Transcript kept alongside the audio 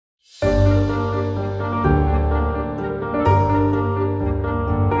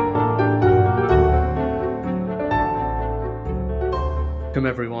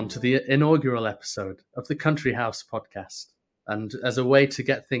Welcome, everyone, to the inaugural episode of the Country House podcast. And as a way to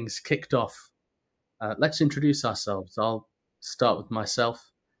get things kicked off, let's introduce ourselves. I'll start with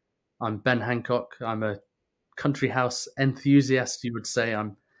myself. I'm Ben Hancock. I'm a country house enthusiast, you would say.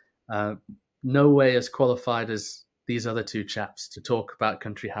 I'm no way as qualified as these other two chaps to talk about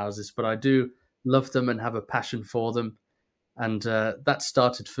country houses, but I do love them and have a passion for them. And that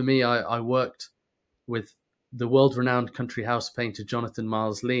started for me. I worked with the world-renowned country house painter Jonathan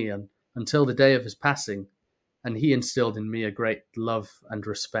Miles Lee, and until the day of his passing, and he instilled in me a great love and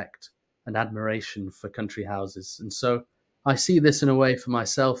respect and admiration for country houses. And so I see this in a way for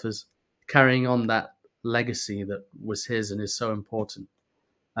myself as carrying on that legacy that was his and is so important.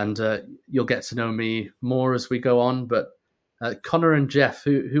 And you'll get to know me more as we go on, but Connor and Jeff,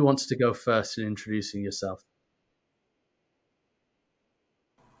 who wants to go first in introducing yourself?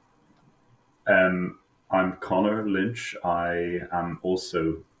 I'm Connor Lynch. I am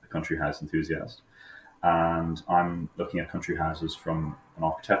also a country house enthusiast, and I'm looking at country houses from an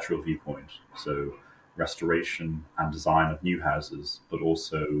architectural viewpoint, so restoration and design of new houses, but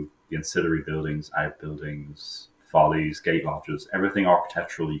also the ancillary buildings, outbuildings, follies, gate lodges, everything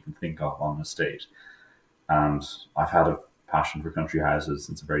architectural you can think of on an estate. And I've had a passion for country houses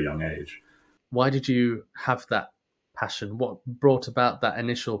since a very young age. Why did you have that passion? What brought about that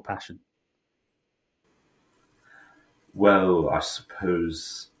initial passion? Well, I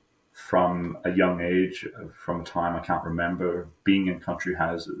suppose from a young age, from a time I can't remember, being in country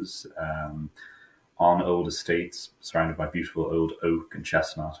houses, on old estates, surrounded by beautiful old oak and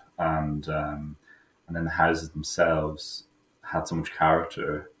chestnut, and then the houses themselves had so much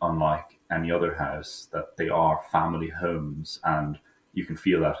character, unlike any other house, that they are family homes, and you can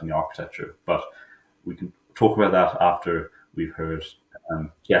feel that in the architecture. But we can talk about that after we've heard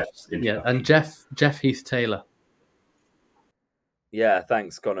Jeff's introduction. Yeah, and Jeff Heath Taylor. Yeah,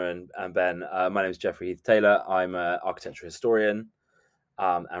 thanks, Connor and Ben. My name is Jeffrey Heath Taylor. I'm an architectural historian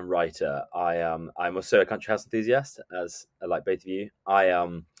and writer. I'm also a country house enthusiast, as like both of you.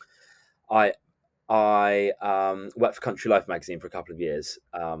 I worked for Country Life magazine for a couple of years,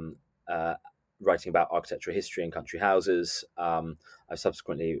 writing about architectural history and country houses. I've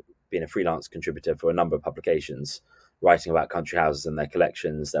subsequently been a freelance contributor for a number of publications, writing about country houses and their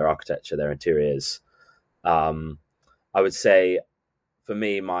collections, their architecture, their interiors. I would say, for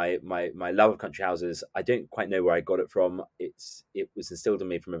me, my love of country houses, I don't quite know where I got it from. It was instilled in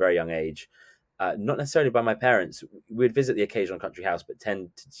me from a very young age, not necessarily by my parents. We'd visit the occasional country house, but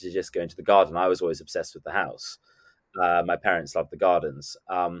tend to just go into the garden. I was always obsessed with the house. My parents loved the gardens.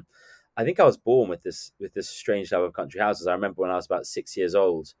 I think I was born with this strange love of country houses. I remember when I was about 6 years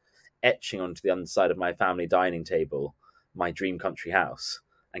old, etching onto the underside of my family dining table my dream country house,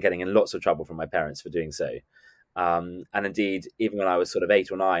 and getting in lots of trouble from my parents for doing so. And indeed, even when I was sort of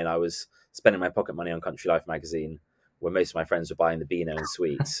 8 or 9, I was spending my pocket money on Country Life magazine, where most of my friends were buying the Beano and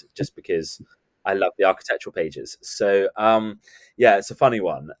sweets, just because I love the architectural pages. So, yeah, it's a funny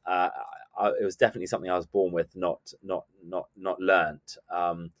one. It was definitely something I was born with, not learnt.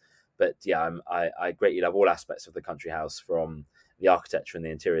 But yeah, I greatly love all aspects of the country house, from the architecture and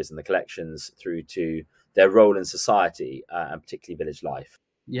the interiors and the collections through to their role in society, and particularly village life.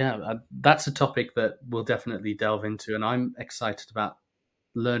 Yeah, that's a topic that we'll definitely delve into, and I'm excited about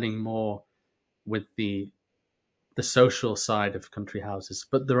learning more with the social side of country houses.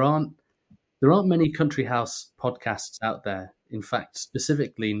 But there aren't many country house podcasts out there. In fact,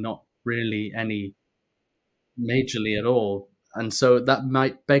 specifically, not really any majorly at all. And so that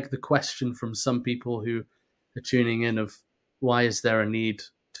might beg the question from some people who are tuning in of, why is there a need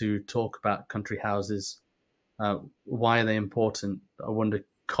to talk about country houses? Why are they important? I wonder,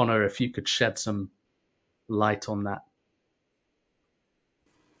 Connor, if you could shed some light on that.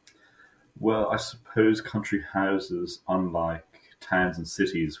 Well, I suppose country houses, unlike towns and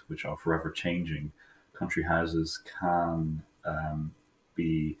cities, which are forever changing, country houses can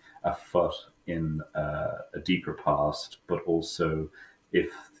be a foot in a deeper past, but also,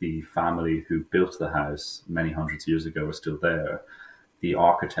 if the family who built the house many hundreds of years ago are still there, the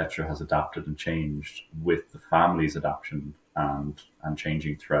architecture has adapted and changed with the family's adaptation and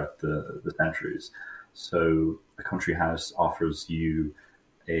changing throughout the centuries. So a country house offers you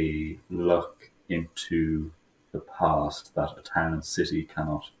a look into the past that a town and city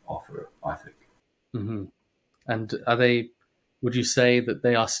cannot offer, I think. Mm-hmm. And would you say that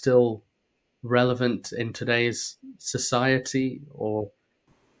they are still relevant in today's society, or?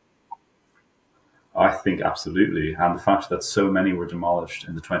 I think absolutely. And the fact that so many were demolished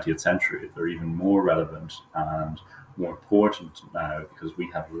in the 20th century, they're even more relevant and more important now, because we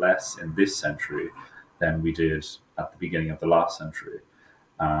have less in this century than we did at the beginning of the last century.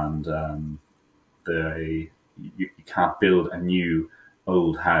 and you can't build a new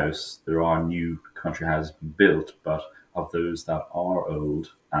old house. There are new country houses being built, but of those that are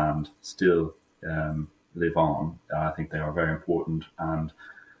old and still live on, I think they are very important. And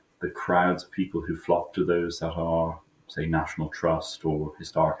the crowds of people who flock to those that are, say, National Trust or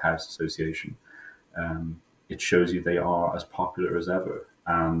Historic House Association, it shows you they are as popular as ever.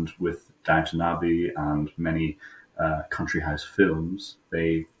 And with Downton Abbey and many country house films,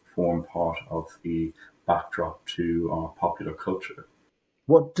 they form part of the backdrop to our popular culture.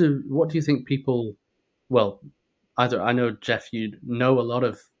 What do you think people? Well, either I know, Jeff, you know a lot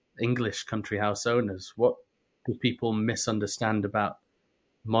of English country house owners. What do people misunderstand about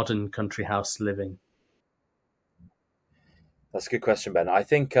modern country house living? That's a good question, Ben. I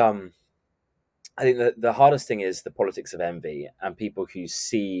think that the hardest thing is the politics of envy and people who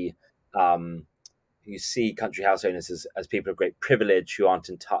see country house owners as people of great privilege who aren't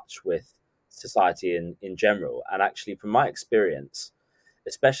in touch with society in general. And actually, from my experience,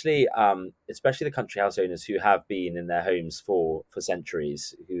 especially the country house owners who have been in their homes for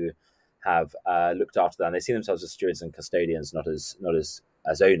centuries, who have looked after them, they see themselves as stewards and custodians, not as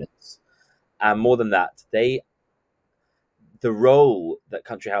owners. And more than that, the role that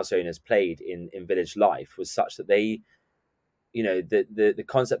country house owners played in village life was such that they, the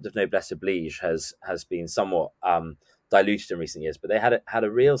concept of noblesse oblige has been somewhat diluted in recent years, but they had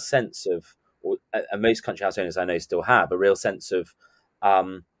a real sense of, and most country house owners I know still have a real sense of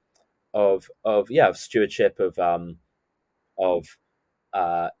stewardship, of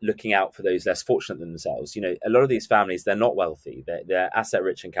looking out for those less fortunate than themselves. A lot of these families, they're not wealthy, they're asset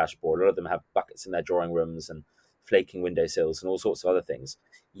rich and cash poor. A lot of them have buckets in their drawing rooms and flaking windowsills and all sorts of other things,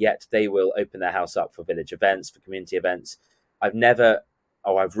 yet they will open their house up for village events, for community events. I've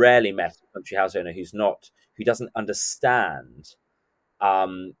rarely met a country house owner who doesn't understand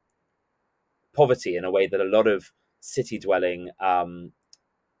poverty in a way that a lot of city dwelling,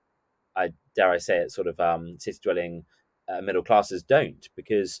 city dwelling middle classes don't,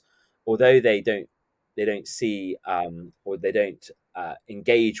 because although they don't see or they don't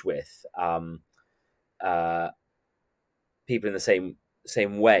engage with people in the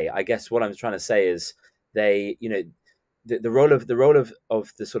same way. I guess what I'm trying to say is they, the role of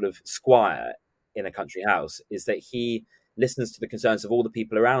the sort of squire in a country house is that he listens to the concerns of all the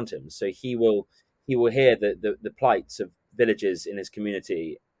people around him. So he will hear the plights of villages in his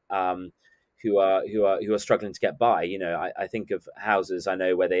community who are struggling to get by. I think of houses I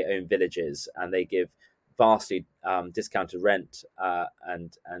know where they own villages and they give vastly discounted rent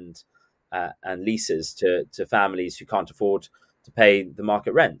and leases to families who can't afford to pay the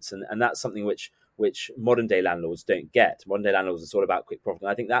market rents, and that's something which modern day landlords don't get. Modern day landlords are sort of about quick profit,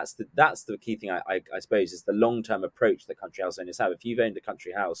 and I think that's the key thing. I suppose is the long term approach that country house owners have. If you've owned a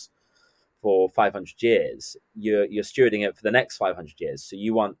country house for 500 years, you're stewarding it for the next 500 years. So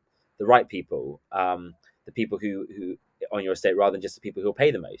you want the right people, the people who on your estate, rather than just the people who will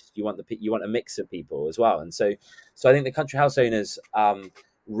pay the most. You want a mix of people as well, and so I think the country house owners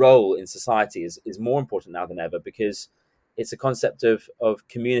role in society is more important now than ever, because it's a concept of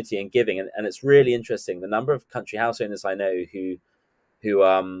community and giving, and it's really interesting the number of country house owners I know who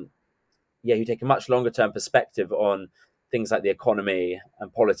take a much longer term perspective on things like the economy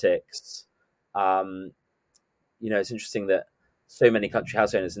and politics. It's interesting that so many country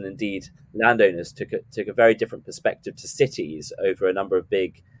house owners and indeed landowners took a very different perspective to cities over a number of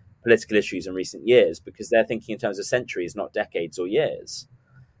big political issues in recent years, because they're thinking in terms of centuries, not decades or years.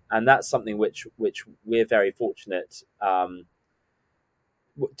 And that's something which we're very fortunate to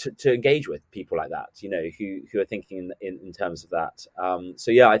engage with people like that, who are thinking in terms of that.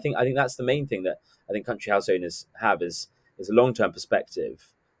 I think that's the main thing that I think country house owners have is a long-term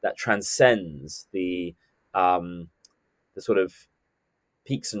perspective that transcends the sort of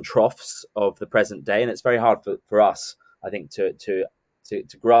peaks and troughs of the present day. And it's very hard for us, I think, to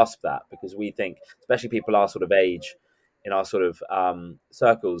grasp that, because we think, especially people our sort of age, in our sort of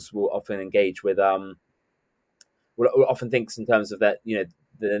circles, will often engage with will often thinks in terms of that,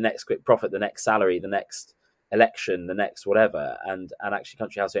 the next quick profit, the next salary, the next election, the next whatever, and actually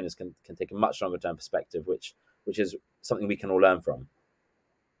country house owners can take a much longer term perspective, which is something we can all learn from.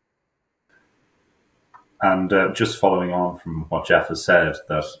 And just following on from what Jeff has said,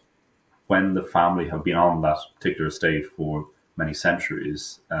 that when the family have been on that particular estate for many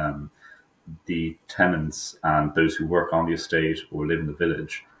centuries, the tenants and those who work on the estate or live in the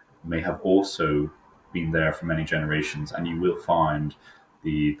village may have also been there for many generations, and you will find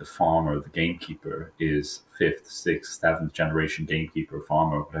the farmer, the gamekeeper, is 5th, 6th, 7th generation gamekeeper,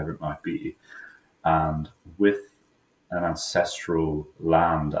 farmer, whatever it might be. And with an ancestral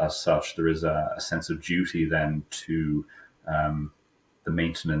land as such, there is a sense of duty then to the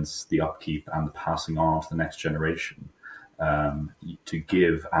maintenance, the upkeep, and the passing on to the next generation, to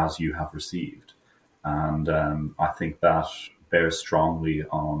give as you have received. And I think that bears strongly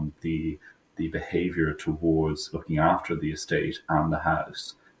on the behavior towards looking after the estate and the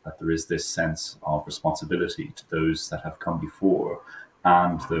house, that there is this sense of responsibility to those that have come before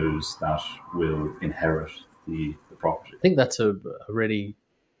and those that will inherit the property. I think that's a really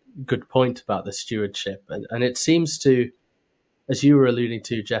good point about the stewardship. And it seems to, as you were alluding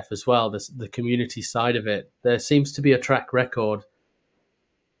to, Jeff, as well, the community side of it, there seems to be a track record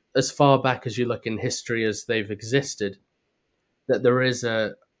as far back as you look in history as they've existed, that there is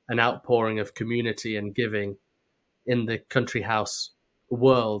an outpouring of community and giving in the country house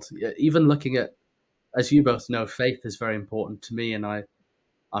world. Even looking at, as you both know, faith is very important to me, and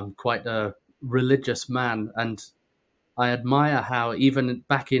I'm quite a religious man, and I admire how even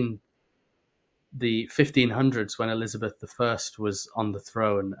back in the 1500s, when Elizabeth I was on the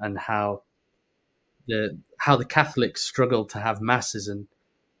throne, and how the Catholics struggled to have masses, and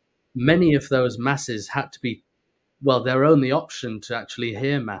many of those masses had to be, well, their only option to actually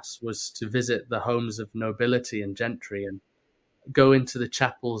hear mass was to visit the homes of nobility and gentry and go into the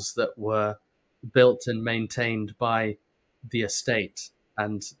chapels that were built and maintained by the estate.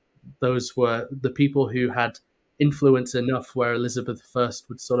 And those were the people who had influence enough where Elizabeth I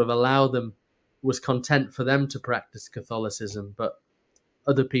would sort of allow them, was content for them to practice Catholicism, but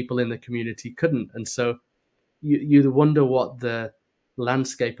other people in the community couldn't. And so you wonder what the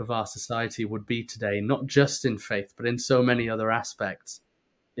landscape of our society would be today, not just in faith, but in so many other aspects,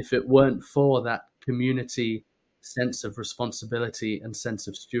 if it weren't for that community sense of responsibility and sense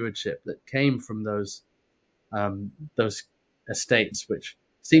of stewardship that came from those estates, which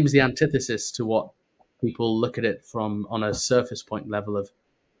seems the antithesis to what people look at it from on a surface point level of,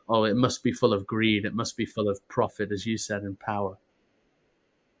 oh, it must be full of greed, it must be full of profit, as you said, and power.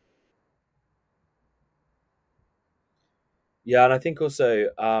 Yeah, and I think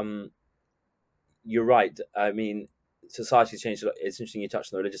also you're right. I mean, society's changed a lot. It's interesting you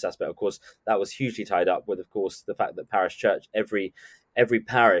touched on the religious aspect. Of course, that was hugely tied up with, of course, the fact that parish church, every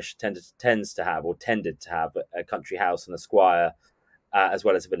parish tends to have, or tended to have, a country house and a squire, as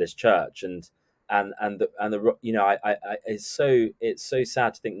well as a village church, and the you know, it's so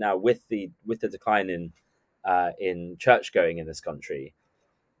sad to think now with the decline in church going in this country.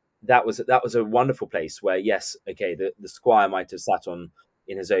 That was a wonderful place where, yes, okay, the squire might have sat on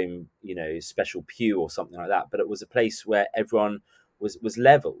in his own, you know, special pew or something like that, but it was a place where everyone was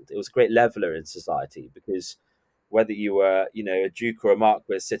leveled. It was a great leveler in society, because whether you were, you know, a duke or a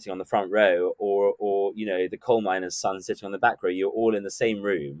marquis sitting on the front row, or you know, the coal miner's son sitting on the back row, you're all in the same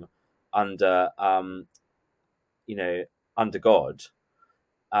room under you know, under God.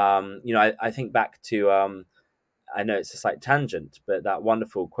 You know, I think back to I know it's a slight tangent, but that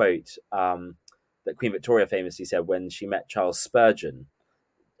wonderful quote that Queen Victoria famously said when she met Charles Spurgeon,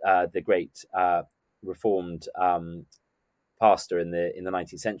 the great Reformed pastor in the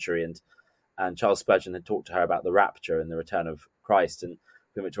 19th century, and Charles Spurgeon had talked to her about the rapture and the return of Christ, and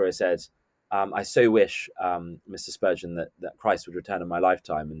Queen Victoria said, "I so wish, Mr. Spurgeon, that Christ would return in my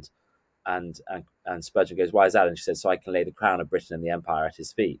lifetime." And Spurgeon goes, "Why is that?" And she said, "So I can lay the crown of Britain and the empire at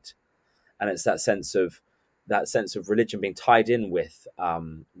his feet." And it's that sense of religion being tied in with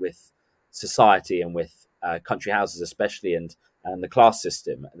society and with country houses, especially, and the class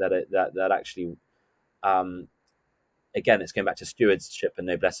system that actually, again, it's going back to stewardship and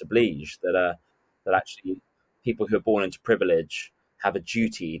noblesse oblige, that actually people who are born into privilege have a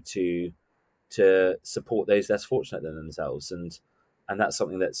duty to support those less fortunate than themselves, and that's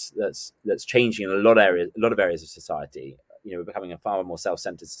something that's changing in a lot of areas of society. You know, we're becoming a far more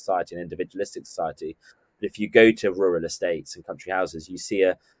self-centered society and individualistic society. But if you go to rural estates and country houses, you see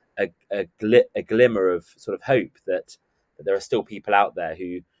a glimmer of sort of hope that there are still people out there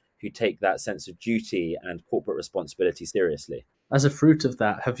who take that sense of duty and corporate responsibility seriously. As a fruit of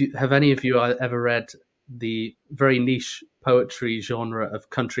that, have any of you ever read the very niche poetry genre of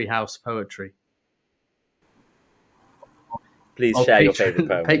country house poetry? Please share your favorite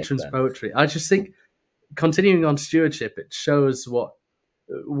poem. Patron's poetry. I just think, continuing on stewardship, it shows what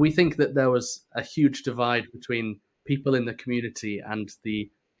we think, that there was a huge divide between people in the community and the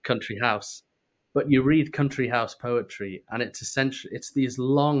country house. But you read country house poetry, and it's these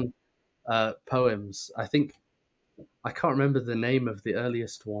long poems. I think, I can't remember the name of the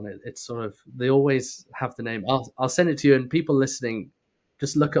earliest one. It's sort of, they always have the name. I'll send it to you, and people listening,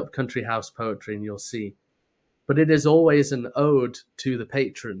 just look up country house poetry and you'll see. But it is always an ode to the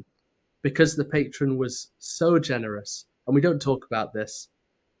patron. because the patron was so generous, and we don't talk about this,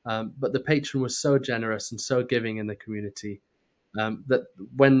 but the patron was so generous and so giving in the community, that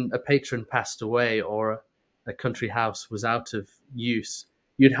when a patron passed away or a country house was out of use,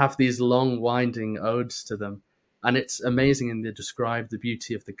 you'd have these long winding odes to them. And it's amazing, and they describe the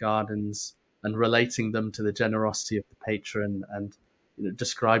beauty of the gardens and relating them to the generosity of the patron, and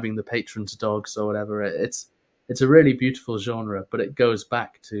describing the patron's dogs or whatever. It's a really beautiful genre, but it goes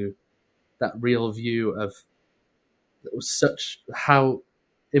back to that real view of such how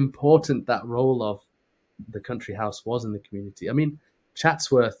important that role of the country house was in the community. I mean,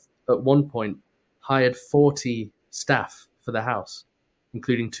 Chatsworth at one point hired 40 staff for the house,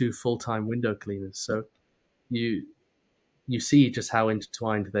 including 2 full-time window cleaners. So you see just how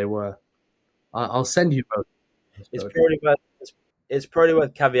intertwined they were. I'll send you both. It's probably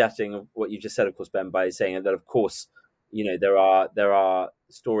worth caveating what you just said, of course, Ben, by saying that, of course, there are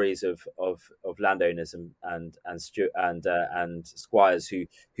stories of landowners and squires who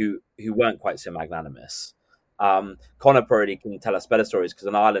weren't quite so magnanimous. Connor probably can tell us better stories, because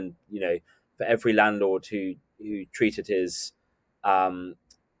in Ireland, for every landlord who treated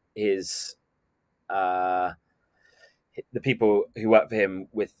the people who worked for him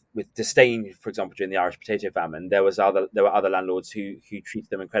with disdain, for example, during the Irish potato famine, there were other landlords who treated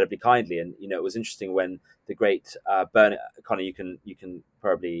them incredibly kindly. And it was interesting when the great burn. Connor, you can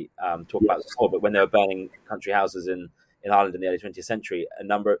probably talk about this more, but when they were burning country houses in Ireland in the early 20th century, a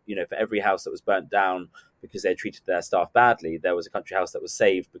number, for every house that was burnt down because they treated their staff badly, there was a country house that was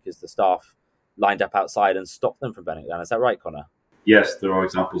saved because the staff lined up outside and stopped them from burning it down. Is that right, Connor? Yes, there are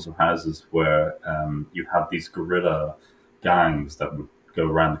examples of houses where you had these guerrilla gangs that would go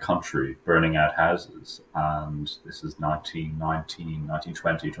around the country burning out houses. And this is 1919,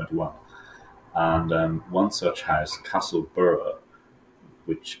 1920, 21. And one such house, Castleburgh,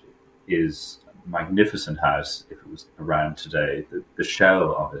 which is a magnificent house if it was around today. The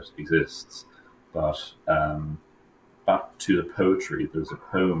shell of it exists. But back to the poetry, there's a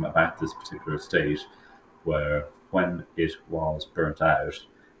poem about this particular estate where, when it was burnt out,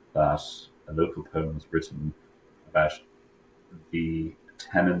 that a local poem was written about the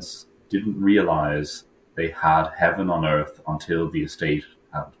tenants didn't realize they had heaven on earth until the estate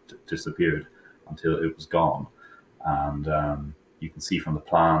had disappeared, until it was gone. And you can see from the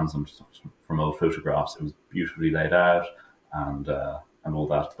plans and from old photographs, it was beautifully laid out and all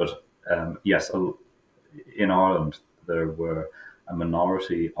that. But yes, in Ireland, there were a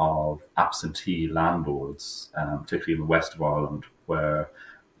minority of absentee landlords, particularly in the west of Ireland, where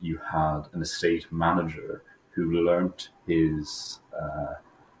you had an estate manager who learnt his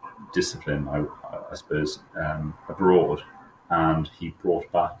discipline, I suppose, abroad, and he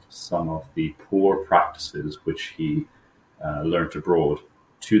brought back some of the poor practices which he learnt abroad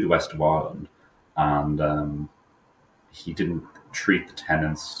to the west of Ireland, and he didn't treat the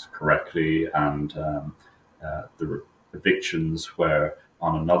tenants correctly, and the evictions where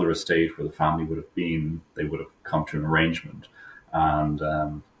on another estate where the family would have been, they would have come to an arrangement, and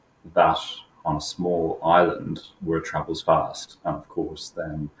that on a small island where it travels fast, and of course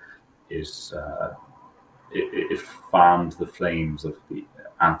then it fanned the flames of the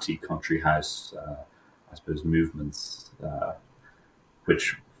anti-country house, I suppose, movements,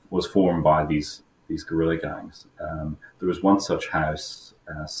 which was formed by these guerrilla gangs. There was one such house,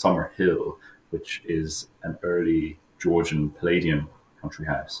 Summer Hill, which is an early Georgian Palladian country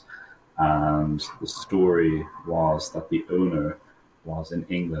house. And the story was that the owner was in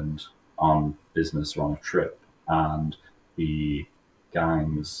England on business or on a trip, and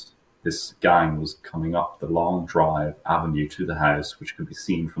this gang was coming up the long drive avenue to the house, which could be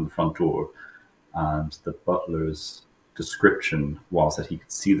seen from the front door. And the butler's description was that he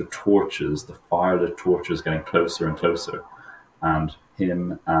could see the torches, the firelit torches, getting closer and closer. And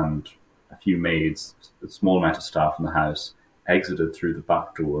him and a few maids, a small amount of staff in the house, exited through the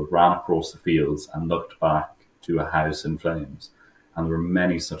back door, ran across the fields, and looked back to a house in flames. And there were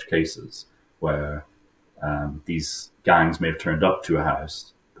many such cases where these gangs may have turned up to a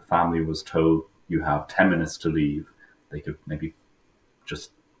house. The family was told, you have 10 minutes to leave. They could maybe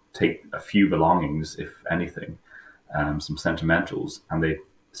just take a few belongings, if anything, some sentimentals, and they'd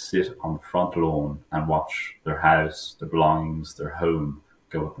sit on the front lawn and watch their house, their belongings, their home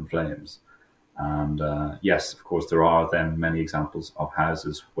go up in flames. And yes, of course, there are then many examples of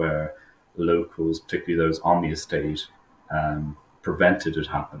houses where locals, particularly those on the estate, prevented it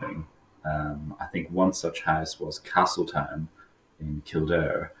happening. I think one such house was Castletown in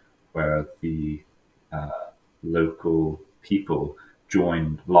Kildare, where the local people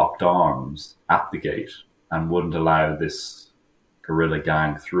joined locked arms at the gate and wouldn't allow this guerrilla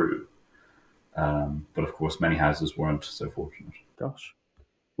gang through. But of course, many houses weren't so fortunate. Gosh.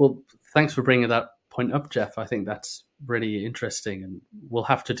 Well, thanks for bringing that point up, Jeff. I think that's really interesting, and we'll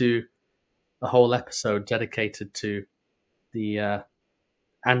have to do a whole episode dedicated to the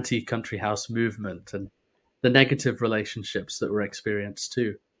anti-country house movement and the negative relationships that were experienced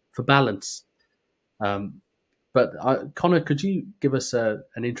too, for balance. But Connor, could you give us an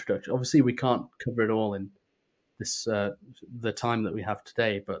introduction? Obviously, we can't cover it all in this the time that we have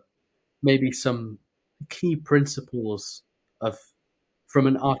today, but maybe some key principles of, from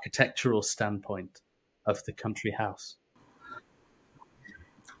an architectural standpoint, of the country house.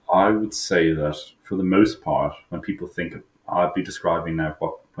 I would say that for the most part, when people think of, I'd be describing now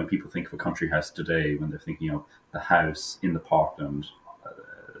when people think of a country house today, when they're thinking of the house in the parkland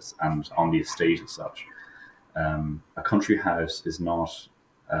and on the estate as such. A country house is not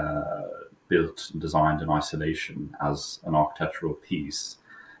built and designed in isolation as an architectural piece.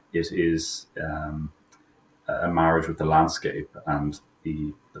 It is a marriage with the landscape, and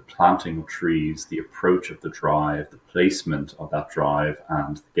the planting of trees, the approach of the drive, the placement of that drive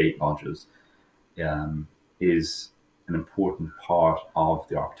and the gate lodges is an important part of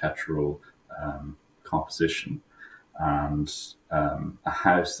the architectural composition. And a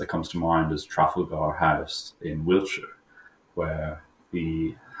house that comes to mind is Trafalgar House in Wiltshire, where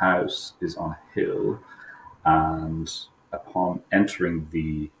the house is on a hill, and upon entering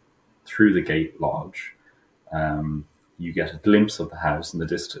through the gate lodge, you get a glimpse of the house in the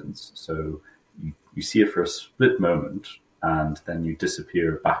distance. So you see it for a split moment, and then you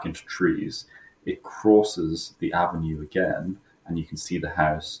disappear back into trees. It crosses the avenue again, and you can see the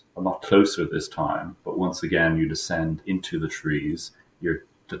house a lot closer this time. But once again, you descend into the trees. You're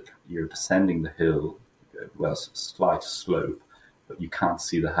descending the hill, well, slight slope, but you can't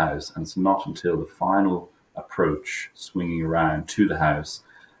see the house. And it's not until the final approach, swinging around to the house,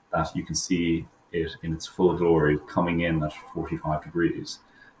 that you can see it in its full glory, coming in at 45 degrees.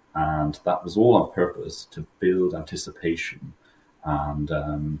 And that was all on purpose to build anticipation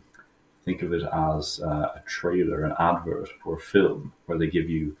and think of it as a trailer, an advert for a film, where they give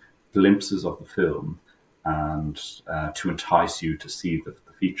you glimpses of the film and to entice you to see the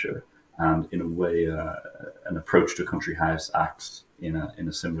feature. And in a way, an approach to a country house acts in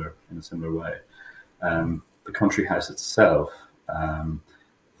a similar way. The country house itself,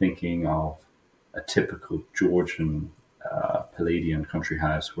 thinking of a typical Georgian Palladian country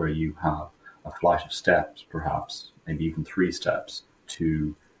house, where you have a flight of steps, perhaps maybe even 3 steps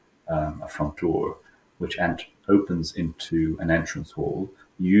to a front door, which opens into an entrance hall,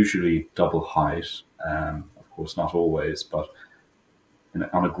 usually double height. Of course, not always, but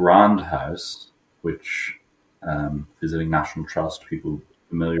on a grand house, which visiting National Trust people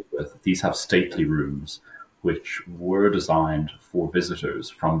familiar with, these have stately rooms, which were designed for visitors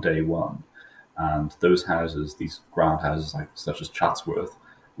from day one. And those houses, these grand houses such as Chatsworth,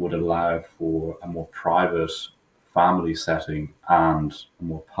 would allow for a more private family setting and a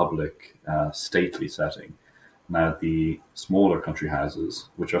more public, stately setting. Now, the smaller country houses,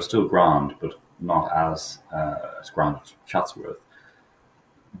 which are still grand, but not as grand as Chatsworth,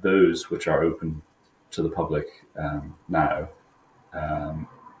 those which are open to the public now,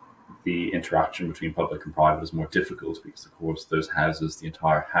 the interaction between public and private is more difficult because, of course, those houses, the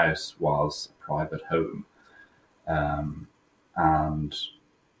entire house was a private home. And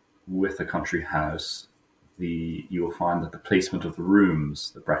with a country house, you will find that the placement of the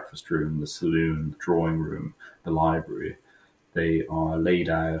rooms, the breakfast room, the saloon, the drawing room, the library, they are laid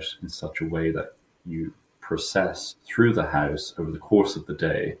out in such a way that you process through the house over the course of the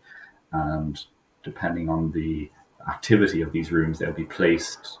day, and depending on the activity of these rooms, they'll be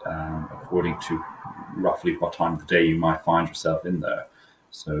placed according to roughly what time of the day you might find yourself in there.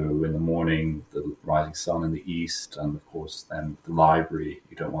 So in the morning, the rising sun in the east, and of course then the library,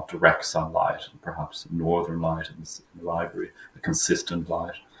 you don't want direct sunlight, and perhaps northern light in the library, a consistent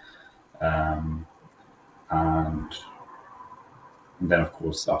light. And then of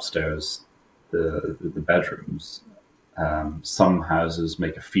course upstairs, the bedrooms. Some houses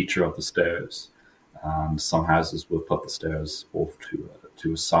make a feature of the stairs, and some houses will put the stairs off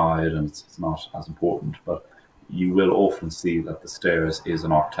to a side, and it's not as important. But you will often see that the stairs is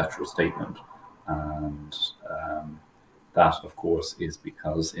an architectural statement, and that, of course, is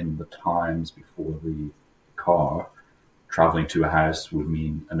because in the times before the car, traveling to a house would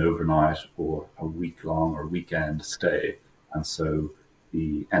mean an overnight or a week-long or weekend stay, and so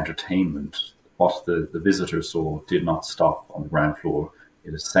the entertainment, what the visitor saw, did not stop on the ground floor.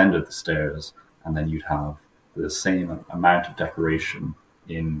 It ascended the stairs, and then you'd have the same amount of decoration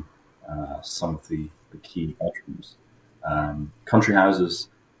in some of the key bedrooms. Country houses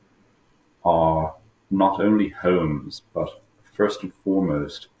are not only homes, but first and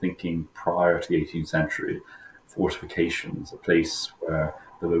foremost, thinking prior to the 18th century, fortifications, a place where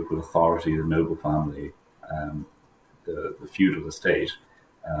the local authority, the noble family, the feudal estate,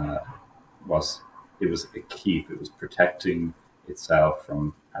 uh, it was a keep. It was protecting itself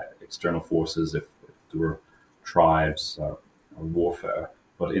from external forces if there were tribes or warfare.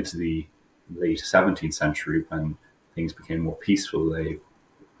 But into the late 17th century, when things became more peaceful, they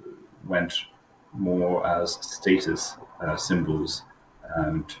went more as status symbols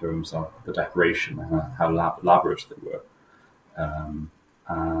in terms of the decoration and how elaborate they were.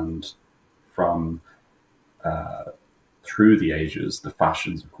 And from through the ages, the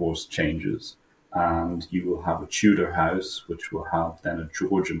fashions, of course, changes, and you will have a Tudor house, which will have then a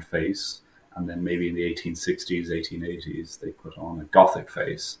Georgian face, and then maybe in the 1860s, 1880s, they put on a Gothic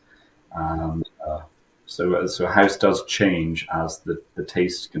face, and so a house does change as the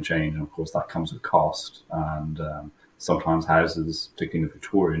taste can change, and of course that comes with cost, and sometimes houses, particularly in the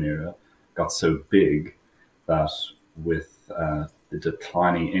Victorian era, got so big that with the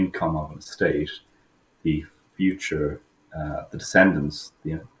declining income of an estate, the future, the descendants,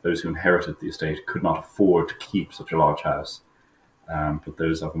 those who inherited the estate, could not afford to keep such a large house. But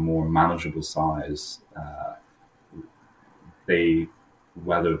those of a more manageable size, they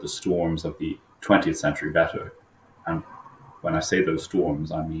weathered the storms of the 20th century better. And when I say those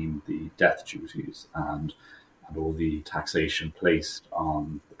storms, I mean the death duties and all the taxation placed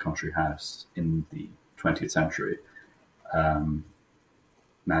on the country house in the 20th century.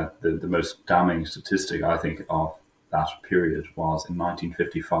 Now, the most damning statistic, I think, of that period was in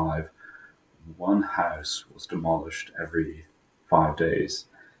 1955, one house was demolished every 5 days.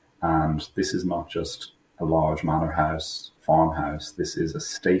 And this is not just a large manor house, farmhouse. This is a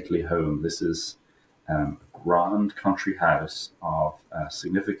stately home. This is a grand country house of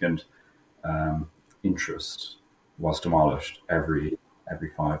significant interest was demolished every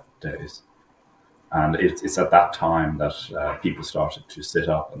 5 days. And it's at that time that people started to sit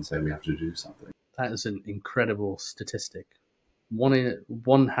up and say, we have to do something. That is an incredible statistic.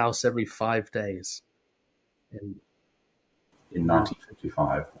 One house every 5 days. In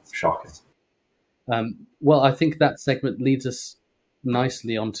 1955. That's shocking. Well, I think that segment leads us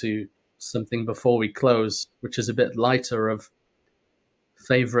nicely onto something before we close, which is a bit lighter, of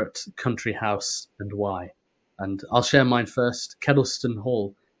favourite country house and why. And I'll share mine first. Kedleston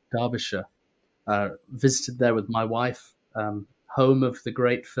Hall, Derbyshire. Visited there with my wife, home of the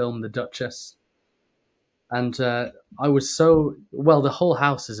great film The Duchess. And I was the whole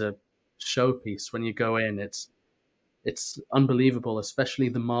house is a showpiece. When you go in, it's unbelievable, especially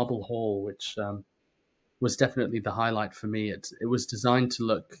the marble hall, which was definitely the highlight for me. It was designed to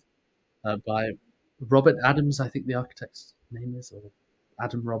look by Robert Adams, I think the architect's name is, or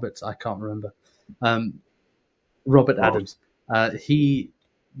Adam Roberts, I can't remember. Robert Adams.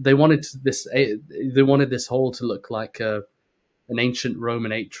 They wanted this hall to look like an ancient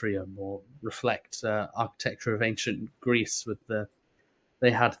Roman atrium, or reflect architecture of ancient Greece.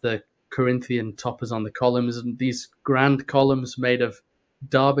 They had the Corinthian toppers on the columns, and these grand columns made of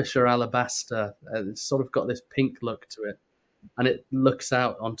Derbyshire alabaster. It's sort of got this pink look to it, and it looks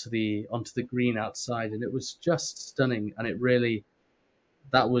out onto the green outside, and it was just stunning. And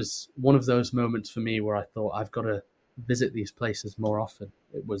that was one of those moments for me where I thought, I've got to visit these places more often.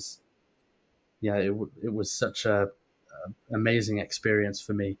 It was such a amazing experience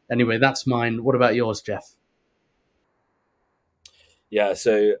for me. Anyway, that's mine. What about yours, Jeff? Yeah,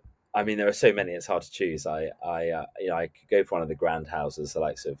 so I mean, there are so many; it's hard to choose. I could go for one of the grand houses, the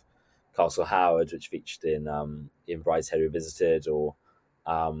likes of Castle Howard, which featured in Brideshead Revisited, or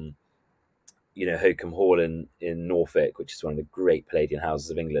Holcombe Hall in Norfolk, which is one of the great Palladian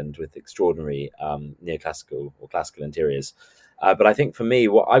houses of England with extraordinary neoclassical or classical interiors. But I think for me,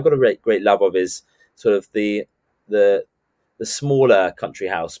 what I've got a great love of is sort of the smaller country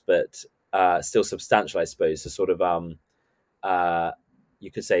house, but still substantial, I suppose. The sort of you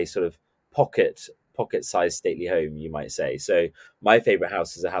could say sort of pocket-sized stately home, you might say. So my favourite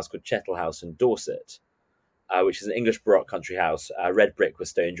house is a house called Chettle House in Dorset, which is an English Baroque country house, red brick with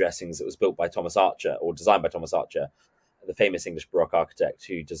stone dressings. That was built by Thomas Archer, or designed by Thomas Archer, the famous English Baroque architect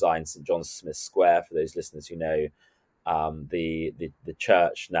who designed St John Smith Square, for those listeners who know, the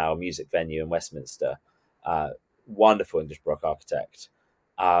church, now music venue in Westminster. Wonderful English Baroque architect.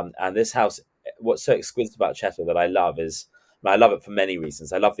 And this house, what's so exquisite about Chettle that I love is, I love it for many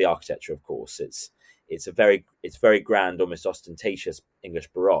reasons. I love the architecture, of course. It's very grand, almost ostentatious English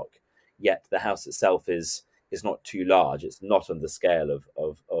Baroque. Yet the house itself is not too large. It's not on the scale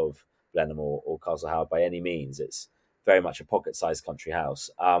of Blenheim or Castle Howard by any means. It's very much a pocket-sized country house.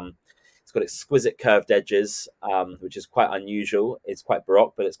 It's It's got exquisite curved edges, which is quite unusual. It's quite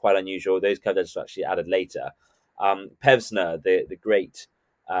Baroque, but it's quite unusual. Those curved edges are actually added later. Pevsner, the great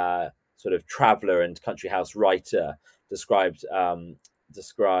sort of traveller and country house writer, described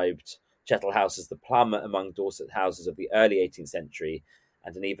Chettle House as the plum among Dorset houses of the early 18th century,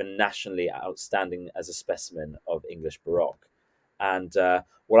 and an even nationally outstanding as a specimen of English Baroque. And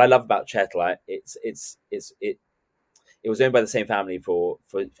what I love about Chettle, it was owned by the same family for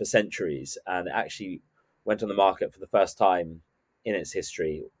centuries, and actually went on the market for the first time in its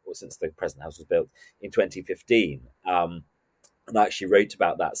history, or since the present house was built, in 2015. And I actually wrote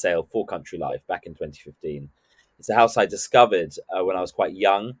about that sale for Country Life back in 2015. It's a house I discovered when I was quite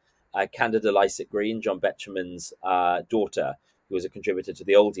young. Candida Lycett Green, John Betjeman's daughter, who was a contributor to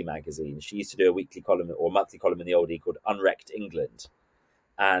the Oldie magazine. She used to do a weekly column or monthly column in the Oldie called Unwrecked England.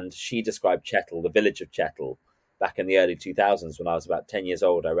 And she described Chettle, the village of Chettle, back in the early 2000s when I was about 10 years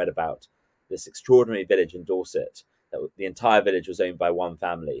old. I read about this extraordinary village in Dorset. That the entire village was owned by one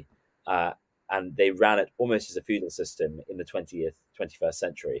family. And they ran it almost as a feudal system in the 21st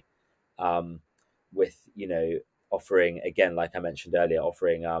century, with, offering, again, like I mentioned earlier,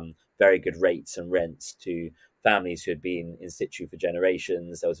 offering very good rates and rents to families who had been in situ for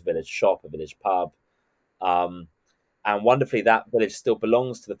generations. There was a village shop, a village pub. And wonderfully, that village still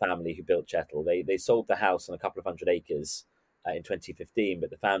belongs to the family who built Chettle. They sold the house on a couple of hundred acres in 2015, but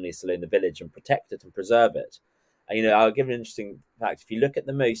the family still own the village and protect it and preserve it. I'll give an interesting fact. If you look at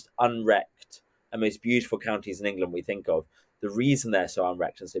the most unwrecked and most beautiful counties in England we think of, the reason they're so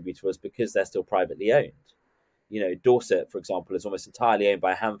unwrecked and so beautiful is because they're still privately owned. Dorset, for example, is almost entirely owned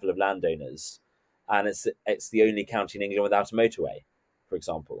by a handful of landowners, and it's the only county in England without a motorway, for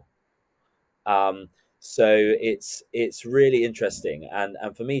example. So it's really interesting. And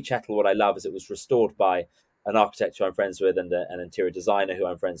for me, Chettle, what I love is it was restored by an architect who I'm friends with and an interior designer who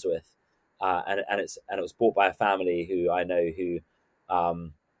I'm friends with. And it was bought by a family who I know who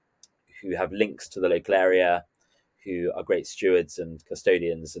have links to the local area, who are great stewards and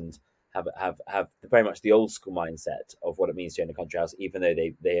custodians, and have very much the old school mindset of what it means to own a country house, even though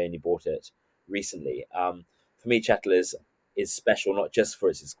they only bought it recently. For me, Chettle is special not just for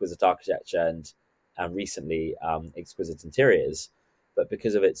its exquisite architecture and recently exquisite interiors, but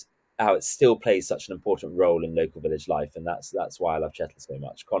because of how it still plays such an important role in local village life, and that's why I love Chettle so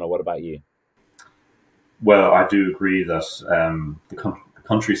much. Connor, what about you? Well, I do agree that the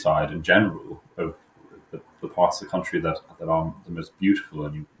countryside in general, of the parts of the country that are the most beautiful,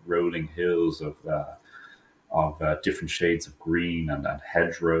 and rolling hills of different shades of green and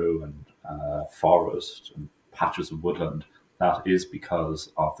hedgerow and forest and patches of woodland, that is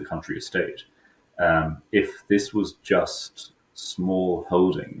because of the country estate. If this was just small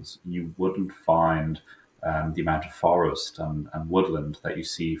holdings, you wouldn't find the amount of forest and woodland that you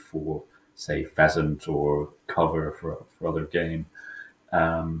see for, say, pheasant or cover for other game.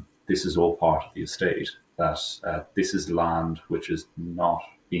 This is all part of the estate. That this is land which is not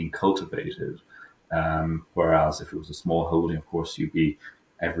being cultivated. Whereas if it was a small holding, of course, you'd be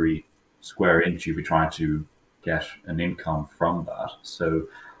every square inch you'd be trying to get an income from that. So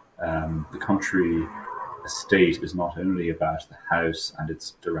the country estate is not only about the house and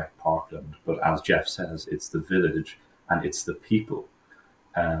its direct parkland, but as Jeff says, it's the village and it's the people.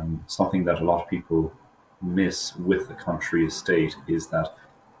 Something that a lot of people miss with the country estate is that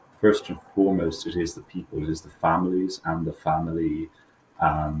first and foremost, it is the people, it is the families and the family,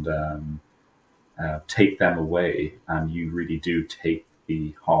 and take them away, and you really do take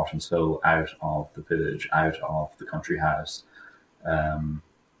the heart and soul out of the village, out of the country house.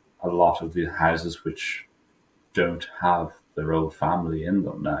 A lot of the houses which don't have their old family in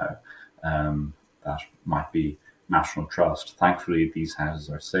them now, that might be National Trust. Thankfully, these houses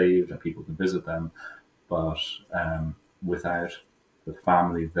are saved and people can visit them, but without the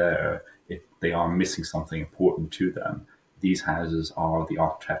family there, they are missing something important to them. These houses are the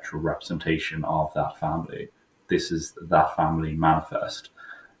architectural representation of that family. This is that family manifest,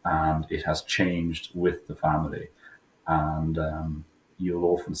 and it has changed with the family. And you'll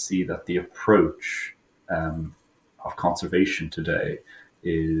often see that the approach of conservation today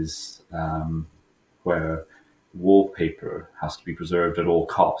is where wallpaper has to be preserved at all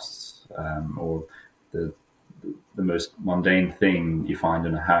costs, or the most mundane thing you find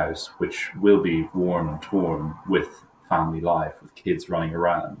in a house, which will be worn and torn with family life, with kids running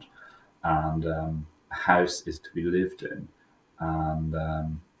around. And a house is to be lived in.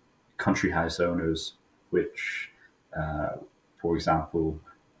 And country house owners, which, for example,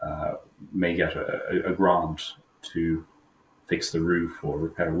 may get a grant to fix the roof or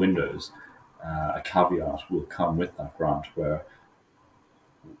repair windows, a caveat will come with that grant where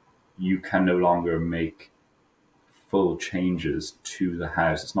you can no longer make full changes to the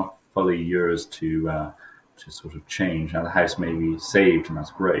house. It's not fully yours to sort of change. Now the house may be saved, and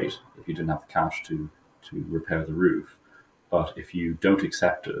that's great if you didn't have the cash to repair the roof. But if you don't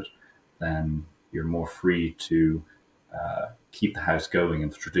accept it, then you're more free to keep the house going in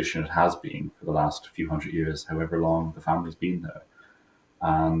the tradition it has been for the last few hundred years, however long the family's been there.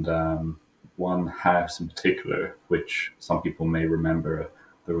 And one house in particular, which some people may remember,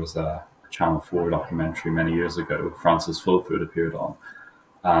 there was a Channel 4 documentary many years ago Francis Fulford appeared on,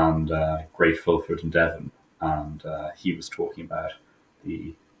 and Great Fulford in Devon. And he was talking about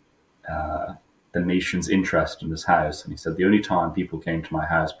the nation's interest in this house. And he said, the only time people came to my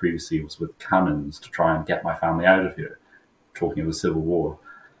house previously was with cannons to try and get my family out of here, talking of the Civil War.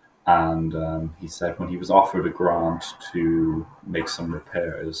 And he said when he was offered a grant to make some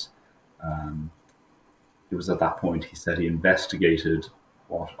repairs, it was at that point, he said, he investigated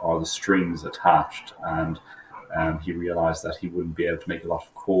what are the strings attached, and he realized that he wouldn't be able to make a lot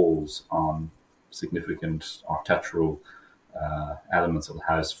of calls on significant architectural elements of the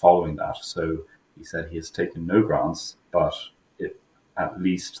house following that. So he said he has taken no grants, but at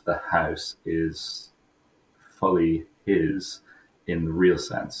least the house is fully his in the real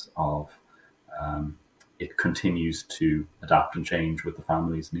sense of it continues to adapt and change with the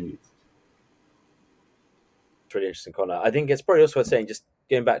family's needs. It's really interesting, Connor. I think it's probably also worth saying, just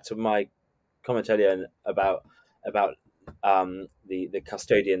going back to my comment earlier about the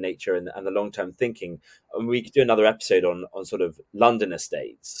custodian nature and the long-term thinking. And we could do another episode on sort of London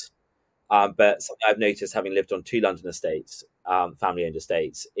estates. But something I've noticed, having lived on 2 London estates, family-owned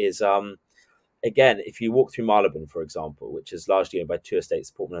estates, is again, if you walk through Marylebone, for example, which is largely owned by 2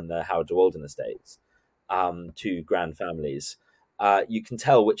 estates, Portman and the Howard de Walden estates, 2 grand families, you can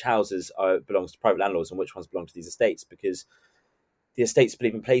tell which houses belongs to private landlords and which ones belong to these estates, because the estates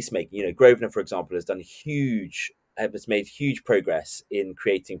believe in placemaking. You know, Grosvenor, for example, has made huge progress in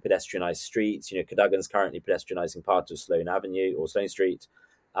creating pedestrianised streets. You know, Cadogan's currently pedestrianising part of Sloane Avenue or Sloane Street,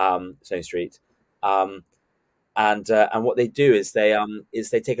 and what they do is they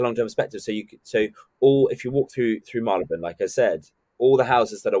take a long-term perspective. If you walk through Marylebone, like I said, all the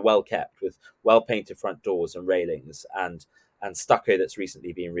houses that are well kept with well painted front doors and railings and stucco that's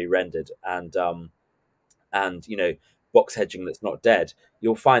recently been re-rendered and you know, box hedging that's not dead,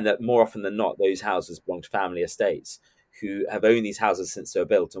 you'll find that more often than not those houses belong to family estates who have owned these houses since they were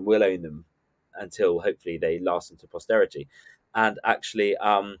built and will own them until hopefully they last into posterity. And actually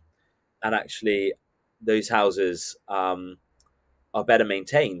those houses are better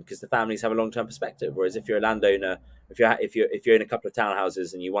maintained because the families have a long-term perspective. Whereas if you're a landowner, if you own a couple of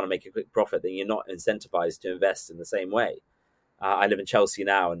townhouses and you want to make a quick profit, then you're not incentivized to invest in the same way. I live in Chelsea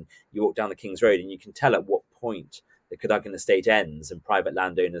now, and you walk down the King's Road and you can tell at what point the Cadogan estate ends and private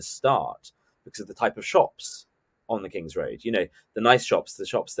landowners start because of the type of shops on the King's Road. You know, the nice shops, the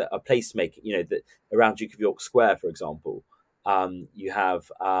shops that are placemaking, you know, that around Duke of York Square, for example, you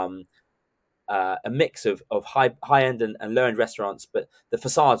have a mix of high-end and low-end restaurants, but the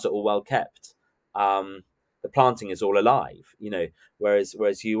facades are all well kept. The planting is all alive, you know,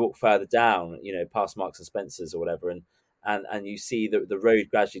 whereas you walk further down, you know, past Marks and Spencer's or whatever, and you see the road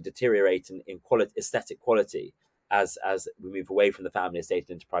gradually deteriorate in quality, aesthetic quality as we move away from the family estate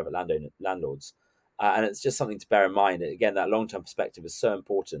into private landlords. And it's just something to bear in mind. Again, that long-term perspective is so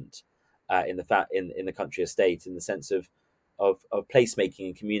important in the country estate, in the sense of placemaking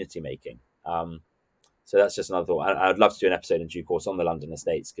and community making. So that's just another thought. I'd love to do an episode in due course on the London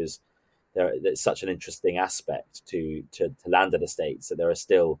estates, because there's such an interesting aspect to landed estates, that there are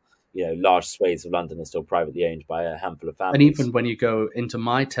still, you know, large swathes of London are still privately owned by a handful of families. And even when you go into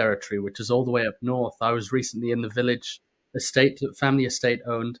my territory, which is all the way up north, I was recently in the village estate, family estate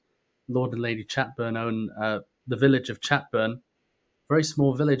owned. Lord and Lady Chatburn own the village of Chatburn, very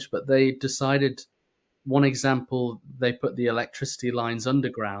small village, but they decided, one example, they put the electricity lines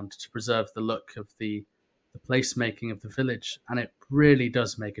underground to preserve the look of the placemaking of the village, and it really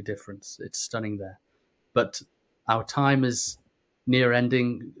does make a difference. It's stunning there. But our time is near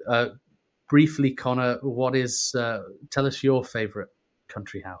ending. Briefly, Connor, tell us your favourite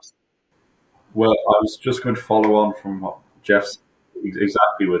country house. Well, I was just going to follow on from what Jeff said,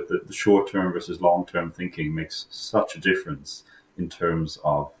 exactly with the short-term versus long-term thinking makes such a difference in terms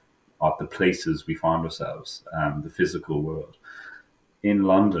of the places we find ourselves, the physical world. In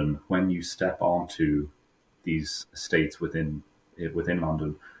London, when you step onto these estates within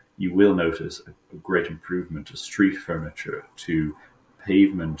London, you will notice a great improvement to street furniture, to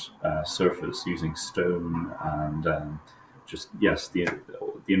pavement surface using stone, and the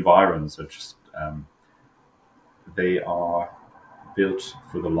environs are just they are built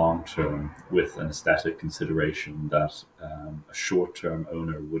for the long term with an aesthetic consideration that a short term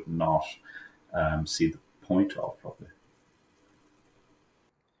owner would not see the point of, probably.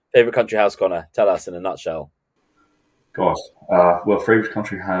 Favorite country house, Connor? Tell us in a nutshell. God, well, favorite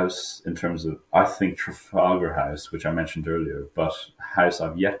country house in terms of, I think Trafalgar House, which I mentioned earlier, but a house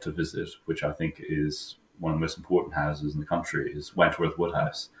I've yet to visit, which I think is one of the most important houses in the country, is Wentworth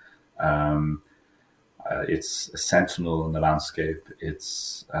Woodhouse. It's a sentinel in the landscape.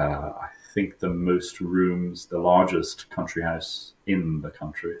 It's, I think, the most rooms, the largest country house in the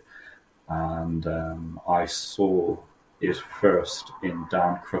country. And I saw it first in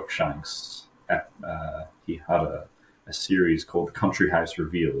Dan Cruikshank's. He had a series called The Country House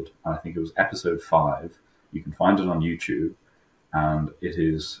Revealed, and I think it was episode 5. You can find it on YouTube, and it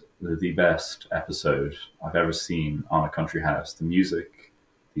is the best episode I've ever seen on a country house. The music,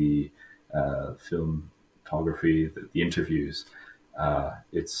 the filmography, the interviews.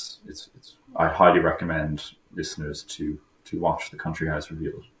 It's. I highly recommend listeners to watch The Country House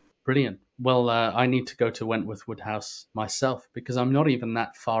Revealed. Brilliant. Well, I need to go to Wentworth Woodhouse myself because I'm not even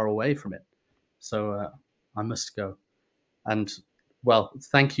that far away from it. So I must go. And, well,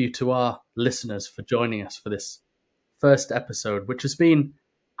 thank you to our listeners for joining us for this first episode, which has been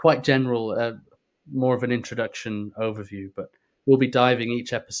quite general, more of an introduction overview, but we'll be diving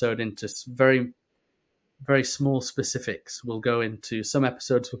each episode into very, very small specifics. We'll go into some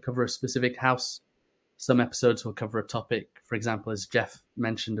episodes will cover a specific house. Some episodes will cover a topic, for example, as Jeff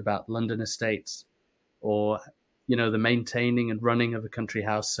mentioned about London estates or, the maintaining and running of a country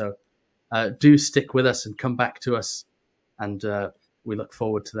house. So do stick with us and come back to us. And we look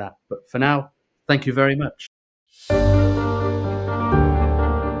forward to that. But for now, thank you very much.